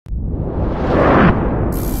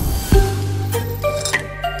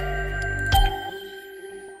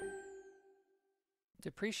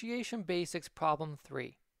Depreciation Basics Problem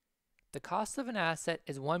 3. The cost of an asset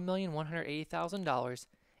is $1,180,000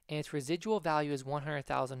 and its residual value is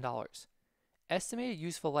 $100,000. Estimated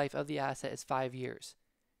useful life of the asset is 5 years.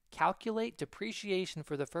 Calculate depreciation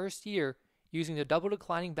for the first year using the double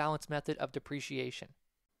declining balance method of depreciation.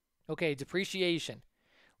 Okay, depreciation.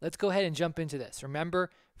 Let's go ahead and jump into this.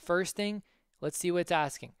 Remember, first thing, let's see what it's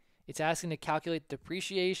asking. It's asking to calculate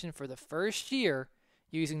depreciation for the first year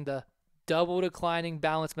using the double declining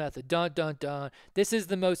balance method. Dun, dun, dun. This is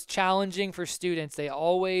the most challenging for students. They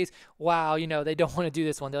always, they don't want to do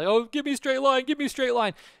this one. They're like, oh, give me a straight line, give me a straight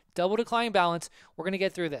line. Double declining balance. We're going to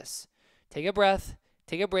get through this. Take a breath,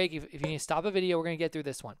 take a break. If you need to stop a video, we're going to get through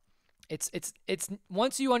this one. It's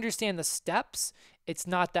once you understand the steps, it's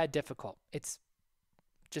not that difficult. It's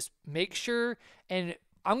just make sure, and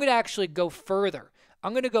I'm going to actually go further.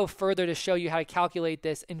 I'm going to go further to show you how to calculate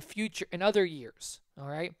this in other years. All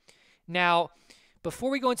right. Now, before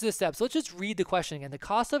we go into the steps, let's just read the question again. The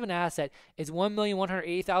cost of an asset is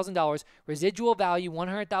 $1,180,000. Residual value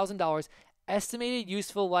 $100,000. Estimated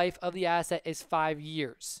useful life of the asset is 5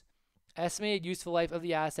 years. Estimated useful life of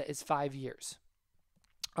the asset is 5 years.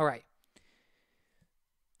 All right.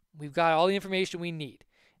 We've got all the information we need.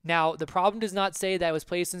 Now, the problem does not say that it was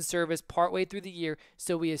placed in service partway through the year,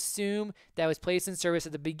 so we assume that it was placed in service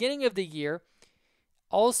at the beginning of the year.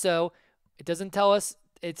 Also, it doesn't tell us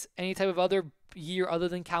it's any type of other year other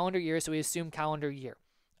than calendar year, so we assume calendar year.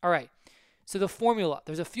 All right, so the formula.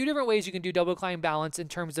 There's a few different ways you can do double declining balance in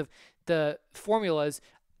terms of the formulas.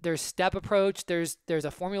 There's step approach, there's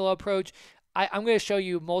a formula approach. I'm going to show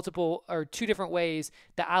you two different ways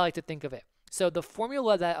that I like to think of it. So the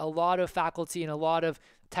formula that a lot of faculty and a lot of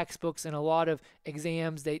textbooks and a lot of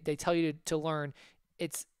exams, they tell you to learn,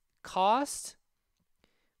 it's cost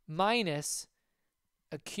minus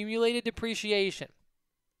accumulated depreciation.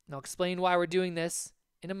 And I'll explain why we're doing this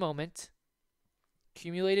in a moment.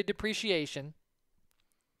 Accumulated depreciation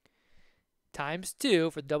times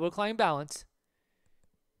 2 for the double declining balance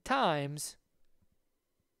times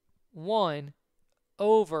 1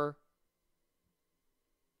 over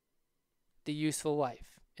the useful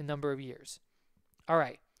life in number of years. All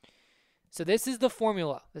right. So this is the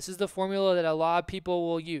formula. This is the formula that a lot of people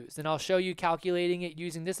will use. And I'll show you calculating it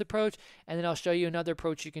using this approach, and then I'll show you another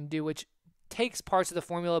approach you can do, which takes parts of the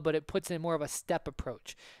formula, but it puts in more of a step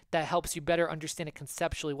approach that helps you better understand it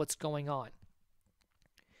conceptually what's going on.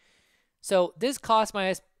 So this cost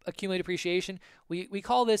minus accumulated depreciation, we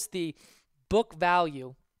call this the book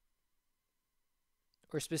value,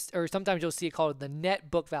 or sometimes you'll see it called the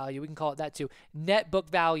net book value. We can call it that too. Net book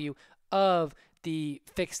value of the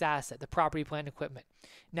fixed asset, the property, plant, and equipment.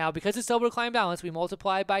 Now, because it's double declining balance, we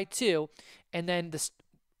multiply by 2, and then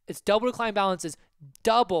its double declining balance is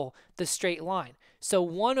double the straight line. So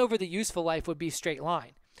 1 over the useful life would be straight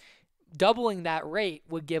line. Doubling that rate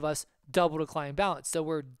would give us double declining balance. So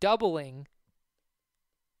we're doubling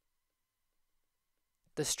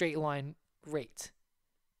the straight line rate.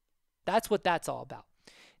 That's what that's all about.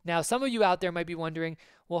 Now, some of you out there might be wondering,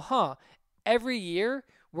 well, every year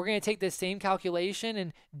we're going to take this same calculation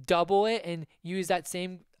and double it and use that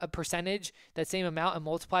same percentage, that same amount, and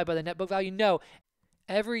multiply by the net book value? No,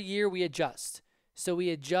 every year we adjust. So we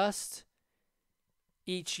adjust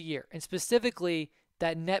each year, and specifically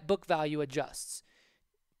that net book value adjusts.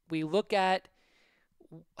 We look at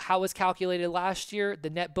how it was calculated last year, the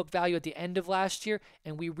net book value at the end of last year,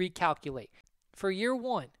 and we recalculate. For year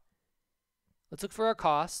 1, let's look for our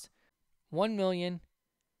cost,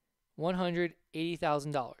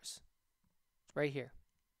 $1,180,000. It's right here.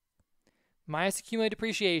 Minus accumulated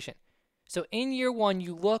depreciation. So in year 1,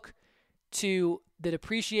 you look to the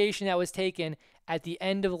depreciation that was taken at the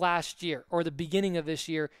end of last year or the beginning of this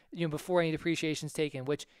year, before any depreciation is taken,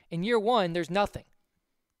 which in year 1, there's nothing.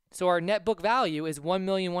 So our net book value is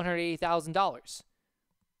 $1,180,000.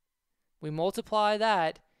 We multiply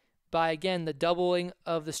that by, again, the doubling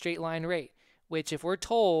of the straight line rate, which if we're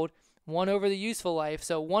told 1 over the useful life,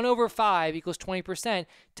 so 1 over 5 equals 20%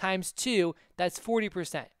 times 2, that's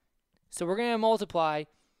 40%. So we're going to multiply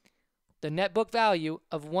the net book value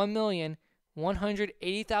of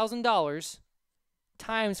 $1,180,000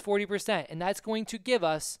 times 40%, and that's going to give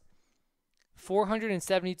us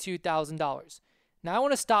 $472,000. Now I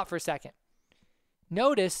want to stop for a second.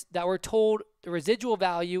 Notice that we're told the residual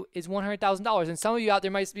value is $100,000, and some of you out there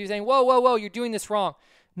might be saying, whoa, you're doing this wrong.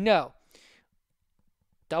 No.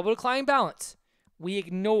 Double declining balance. We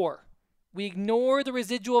ignore the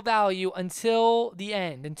residual value until the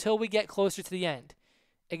end, until we get closer to the end.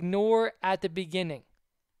 Ignore at the beginning.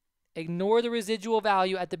 Ignore the residual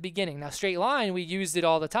value at the beginning. Now, straight line, we used it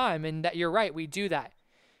all the time, and you're right, we do that.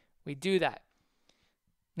 We do that.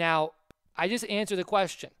 Now, I just answered the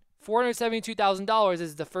question. $472,000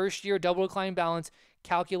 is the first year double decline balance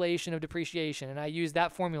calculation of depreciation, and I used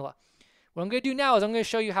that formula. What I'm going to do now is I'm going to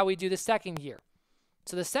show you how we do the second year.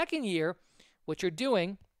 So the second year, what you're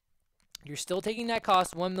doing, you're still taking that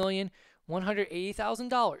cost,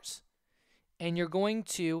 $1,180,000, and you're going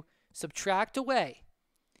to subtract away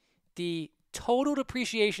the total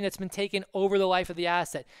depreciation that's been taken over the life of the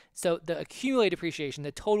asset. So the accumulated depreciation,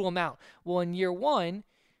 the total amount. Well, in year one,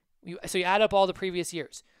 so you add up all the previous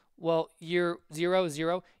years. Well, year 0,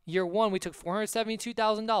 0. Year 1, we took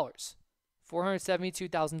 $472,000.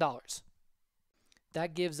 $472,000.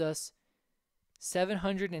 That gives us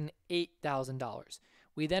 $708,000.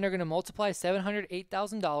 We then are going to multiply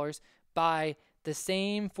 $708,000 by the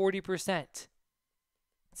same 40%.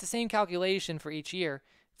 It's the same calculation for each year,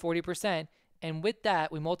 40%. And with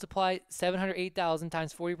that, we multiply 708,000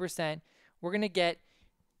 times 40%. We're going to get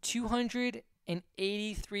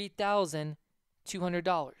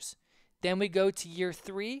 $283,200. Then we go to year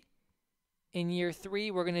 3. In year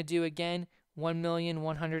 3, we're going to do again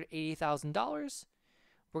 $1,180,000.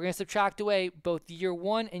 We're going to subtract away both year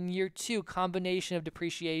 1 and year 2 combination of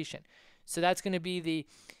depreciation. So that's going to be the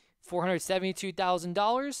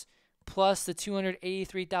 $472,000 plus the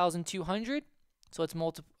 $283,200. So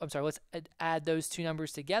let's add those two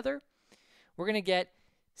numbers together. We're going to get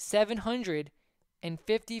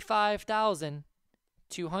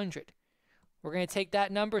 $755,200. We're going to take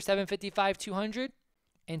that number, $755,200,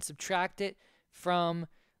 and subtract it from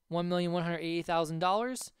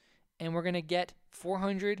 $1,180,000, and we're going to get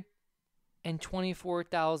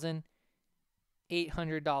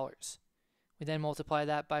 $424,800. We then multiply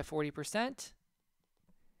that by 40%.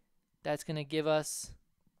 That's going to give us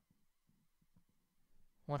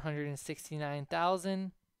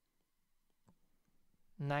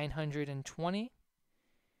 $169,920.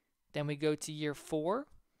 Then we go to year 4.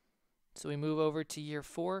 So we move over to year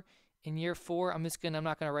 4. In year 4, I'm not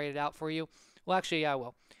going to write it out for you. Well, actually, yeah, I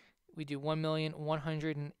will. We do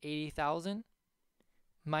 $1,180,000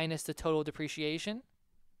 minus the total depreciation.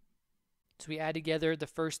 So we add together the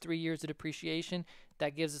first 3 years of depreciation.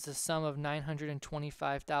 That gives us a sum of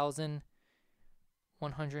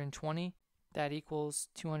 $925,120. That equals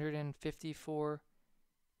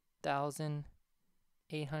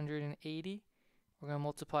 $254,880. We're going to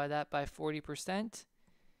multiply that by 40%.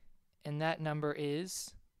 And that number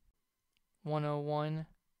is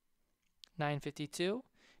 $101,952.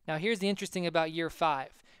 Now here's the interesting about year 5.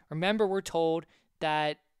 Remember, we're told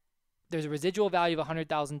that there's a residual value of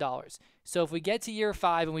 $100,000. So if we get to year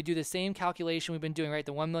 5 and we do the same calculation we've been doing, right,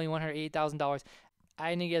 the $1,180,000,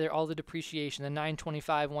 adding together all the depreciation, the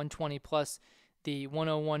 $925,120 plus the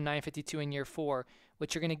 $101,952 in year 4,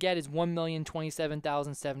 what you're going to get is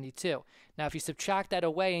 $1,027,072. Now, if you subtract that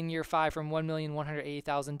away in year 5 from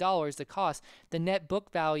 $1,180,000, the cost, the net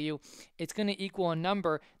book value, it's going to equal a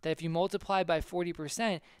number that if you multiply by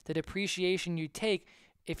 40%, the depreciation you take,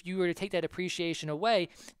 if you were to take that depreciation away,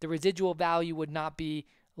 the residual value would not be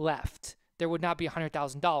left. There would not be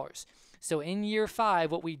 $100,000. So in year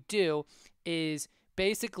 5, what we do is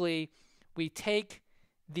basically we take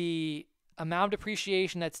the amount of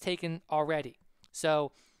depreciation that's taken already.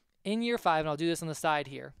 So in year 5, and I'll do this on the side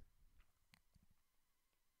here.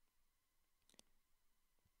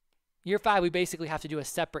 Year 5, we basically have to do a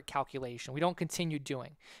separate calculation. We don't continue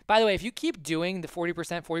doing. By the way, if you keep doing the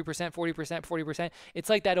 40%, 40%, 40%, 40%, it's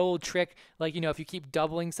like that old trick, like, if you keep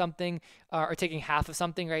doubling something or taking half of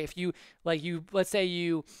something, right? If you, let's say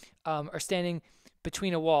you are standing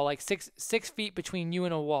between a wall, like six feet between you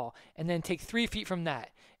and a wall, and then take 3 feet from that.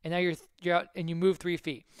 And now you're out and you move 3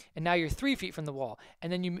 feet. And now you're 3 feet from the wall.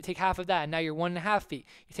 And then you take half of that, and now you're 1.5 feet.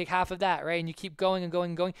 You take half of that, right? And you keep going and going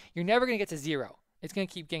and going. You're never going to get to 0. It's going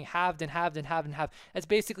to keep getting halved and halved and halved and halved. That's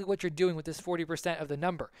basically what you're doing with this 40% of the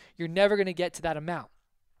number. You're never going to get to that amount.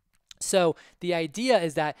 So the idea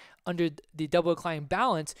is that under the double decline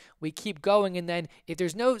balance, we keep going, and then if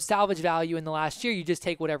there's no salvage value in the last year, you just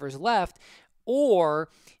take whatever's left. Or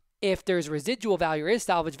if there's residual value or is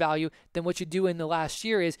salvage value, then what you do in the last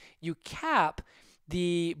year is you cap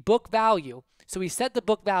the book value. So we set the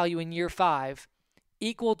book value in year 5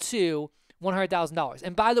 equal to $100,000.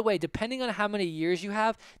 And by the way, depending on how many years you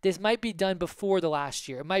have, this might be done before the last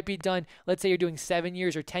year. It might be done, let's say you're doing 7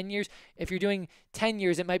 years or 10 years. If you're doing 10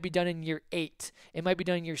 years, it might be done in year 8. It might be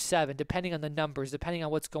done in year 7, depending on the numbers, depending on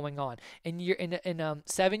what's going on. In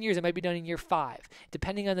 7 years, it might be done in year 5,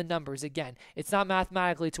 depending on the numbers. Again, it's not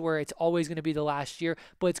mathematically to where it's always going to be the last year,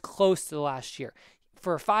 but it's close to the last year.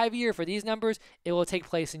 For a 5 year, for these numbers, it will take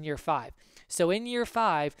place in year 5. So in year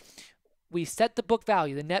 5, we set the book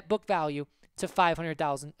value, the net book value, to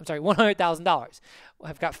 $100,000.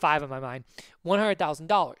 I've got 5 in my mind.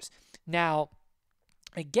 $100,000. Now,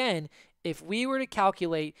 again, if we were to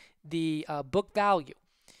calculate the book value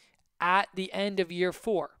at the end of year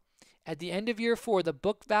 4, the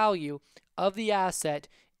book value of the asset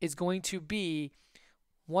is going to be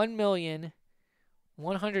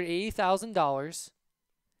 $1,180,000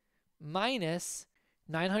 minus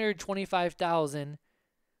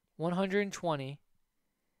 $925,120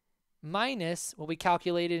 minus what we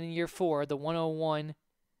calculated in year 4, the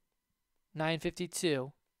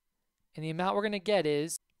 $101,952, and the amount we're going to get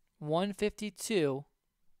is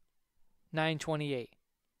 $152,928.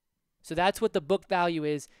 So that's what the book value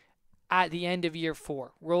is at the end of year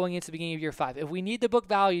 4, rolling into the beginning of year 5. If we need the book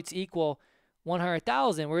value to equal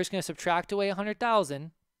 100,000, we're just going to subtract away 100,000.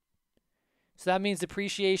 So that means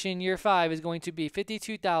depreciation in year 5 is going to be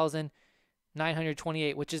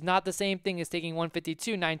 52,928, which is not the same thing as taking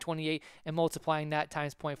 152,928 and multiplying that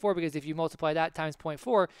times 0.4, because if you multiply that times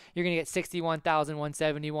 0.4, you're going to get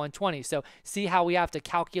 61,171.20. So see how we have to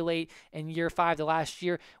calculate in year 5, the last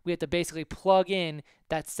year, we have to basically plug in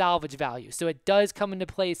that salvage value. So it does come into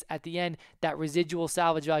place at the end, that residual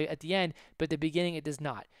salvage value at the end, but at the beginning it does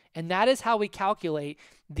not. And that is how we calculate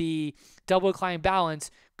the double decline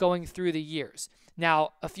balance going through the years.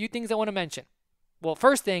 Now, a few things I want to mention. Well,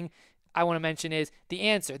 first thing I want to mention is the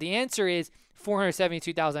answer. The answer is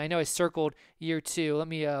 $472,000. I know I circled year 2. Let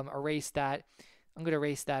me erase that. I'm going to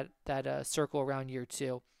erase that circle around year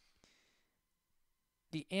 2.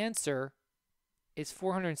 The answer is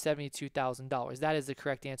 $472,000. That is the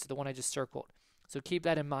correct answer, the one I just circled. So keep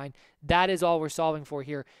that in mind. That is all we're solving for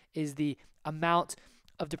here, is the amount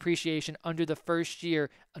of depreciation under the first year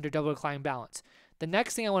under double decline balance. The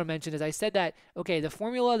next thing I want to mention is I said that, okay, the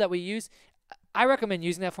formula that we use, I recommend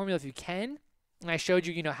using that formula if you can. And I showed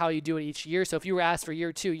you, how you do it each year. So if you were asked for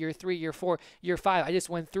year 2, year 3, year 4, year 5, I just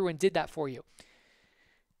went through and did that for you.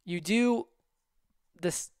 You do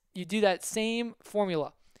that same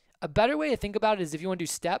formula. A better way to think about it is if you want to do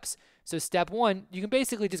steps. So step 1, you can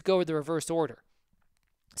basically just go with the reverse order.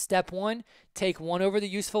 Step 1, take 1 over the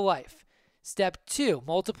useful life. Step 2,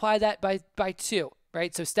 multiply that by 2.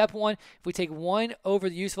 Right? So step 1, if we take 1 over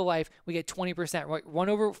the useful life, we get 20%. Right? 1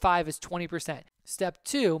 over 5 is 20%. Step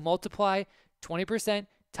 2, multiply 20%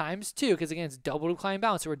 times 2, because again, it's double decline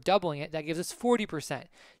balance, so we're doubling it. That gives us 40%.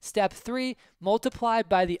 Step 3, multiply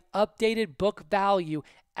by the updated book value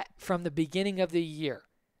from the beginning of the year.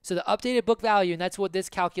 So the updated book value, and that's what this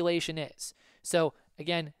calculation is. So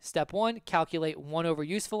again, step 1, calculate 1 over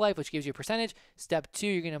useful life, which gives you a percentage. Step 2,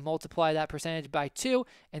 you're going to multiply that percentage by 2.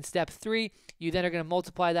 And step 3, you then are going to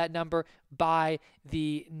multiply that number by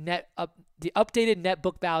the updated net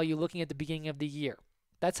book value looking at the beginning of the year.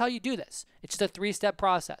 That's how you do this. It's just a 3-step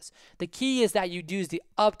process. The key is that you use the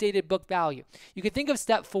updated book value. You can think of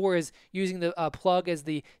step 4 as using the plug as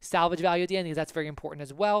the salvage value at the end, because that's very important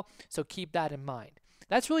as well. So keep that in mind.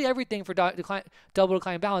 That's really everything for double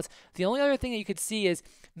decline balance. The only other thing that you could see is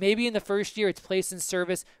maybe in the first year it's placed in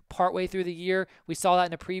service partway through the year. We saw that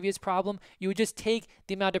in a previous problem. You would just take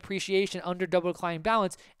the amount of depreciation under double decline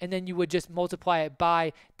balance, and then you would just multiply it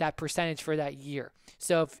by that percentage for that year.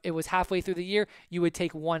 So if it was halfway through the year, you would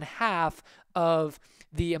take 1/2 of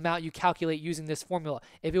the amount you calculate using this formula.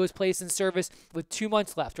 If it was placed in service with 2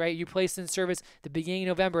 months left, right? You placed in service the beginning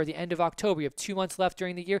of November or the end of October. You have 2 months left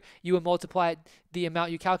during the year. You would multiply the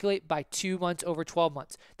amount you calculate by 2 months over 12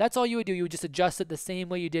 months. That's all you would do. You would just adjust it the same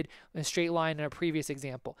way you did in a straight line in a previous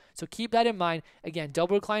example. So keep that in mind. Again,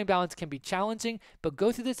 double decline balance can be challenging, but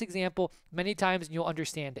go through this example many times and you'll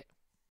understand it.